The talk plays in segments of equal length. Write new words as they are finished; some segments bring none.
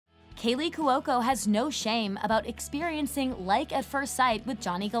Kaley Cuoco has no shame about experiencing like at first sight with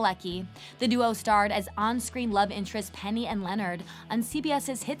Johnny Galecki. The duo starred as on-screen love interest Penny and Leonard on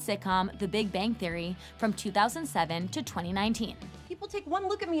CBS's hit sitcom The Big Bang Theory from 2007 to 2019. People take one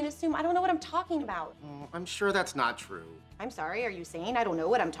look at me and assume I don't know what I'm talking about. Oh, I'm sure that's not true. I'm sorry, are you saying I don't know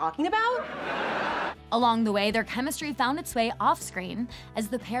what I'm talking about? Along the way, their chemistry found its way off-screen as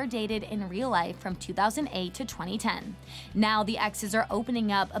the pair dated in real life from 2008 to 2010. Now the exes are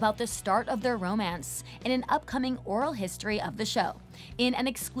opening up about the start of their romance in an upcoming oral history of the show. In an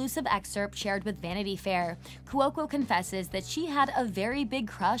exclusive excerpt shared with Vanity Fair, Cuoco confesses that she had a very big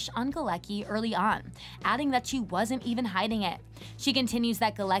crush on Galecki early on, adding that she wasn't even hiding it. She continues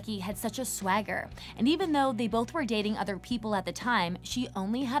that Galecki had such a swagger, and even though they both were dating other people at the time, she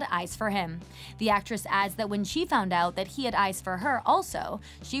only had eyes for him. The actress adds that when she found out that he had eyes for her also,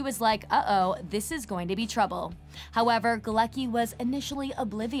 she was like, uh-oh, this is going to be trouble. However, Galecki was initially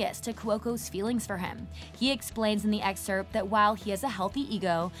oblivious to Cuoco's feelings for him. He explains in the excerpt that while he has a healthy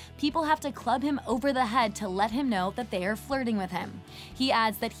ego, people have to club him over the head to let him know that they are flirting with him. He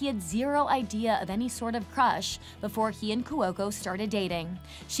adds that he had zero idea of any sort of crush before he and Cuoco started dating.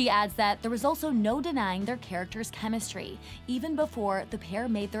 She adds that there was also no denying their characters' chemistry, even before the pair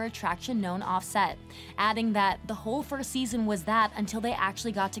made their attraction known off-set, adding that the whole first season was that until they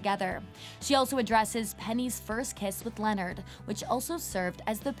actually got together. She also addresses Penny's first kiss with Leonard, which also served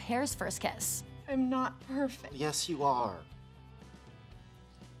as the pair's first kiss. I'm not perfect. Yes, you are.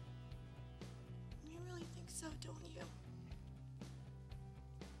 You really think so, don't you?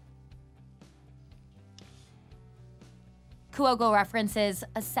 Cuoco references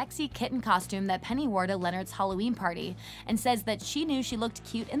a sexy kitten costume that Penny wore to Leonard's Halloween party and says that she knew she looked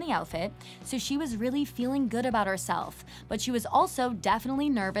cute in the outfit, so she was really feeling good about herself, but she was also definitely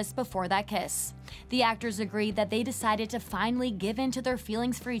nervous before that kiss. The actors agreed that they decided to finally give in to their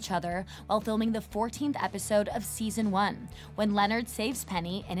feelings for each other while filming the 14th episode of Season 1, when Leonard saves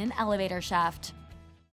Penny in an elevator shaft.